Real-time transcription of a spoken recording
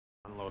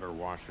loader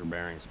washer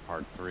bearings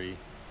part 3.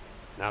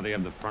 Now that you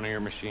have the front of your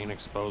machine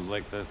exposed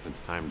like this, it's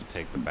time to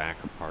take the back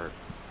apart.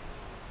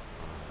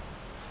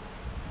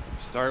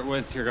 To start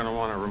with, you're going to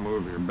want to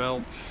remove your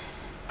belt.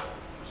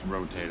 Just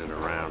rotate it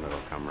around, it'll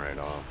come right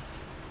off.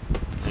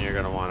 And you're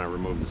going to want to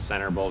remove the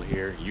center bolt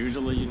here.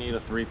 Usually you need a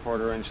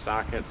 3/4 inch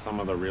socket. Some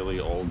of the really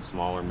old,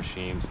 smaller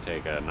machines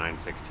take a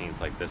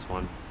 9/16 like this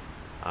one.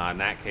 In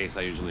that case,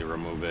 I usually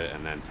remove it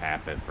and then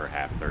tap it for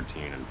half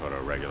 13 and put a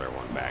regular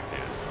one back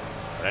in.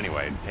 But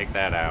anyway, take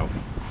that out.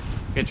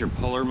 Get your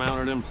puller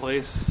mounted in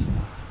place.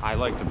 I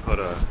like to put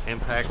a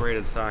impact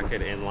rated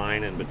socket in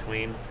line in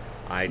between.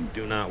 I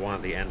do not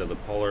want the end of the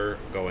puller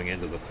going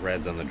into the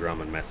threads on the drum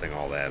and messing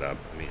all that up.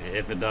 I mean,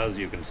 if it does,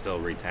 you can still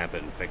retap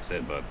it and fix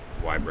it, but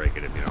why break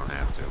it if you don't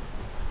have to?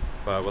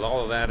 But with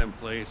all of that in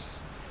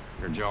place,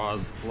 your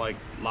jaws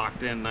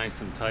locked in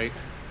nice and tight.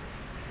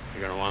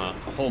 You're going to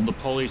want to hold the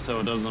pulley so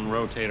it doesn't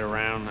rotate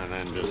around and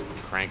then just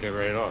crank it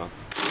right off.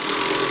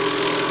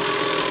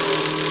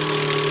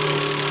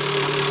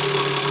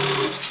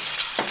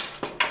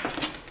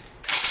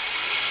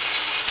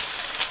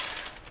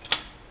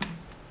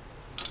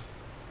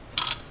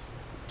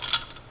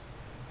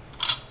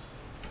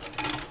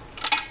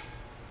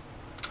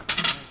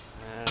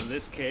 In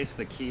this case,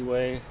 the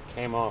keyway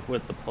came off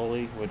with the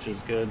pulley, which is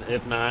good.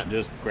 If not,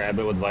 just grab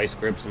it with vice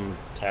grips and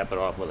tap it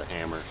off with a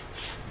hammer.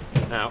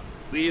 Now,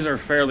 these are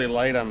fairly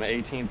light on the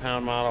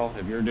 18-pound model.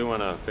 If you're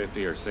doing a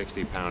 50 or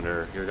 60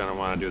 pounder, you're going to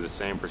want to do the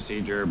same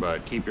procedure,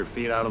 but keep your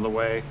feet out of the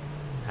way.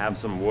 Have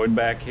some wood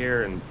back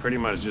here and pretty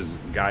much just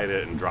guide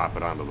it and drop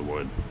it onto the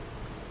wood.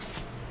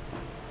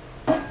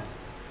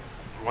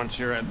 Once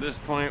you're at this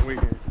point, we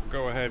can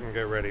go ahead and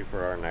get ready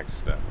for our next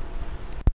step.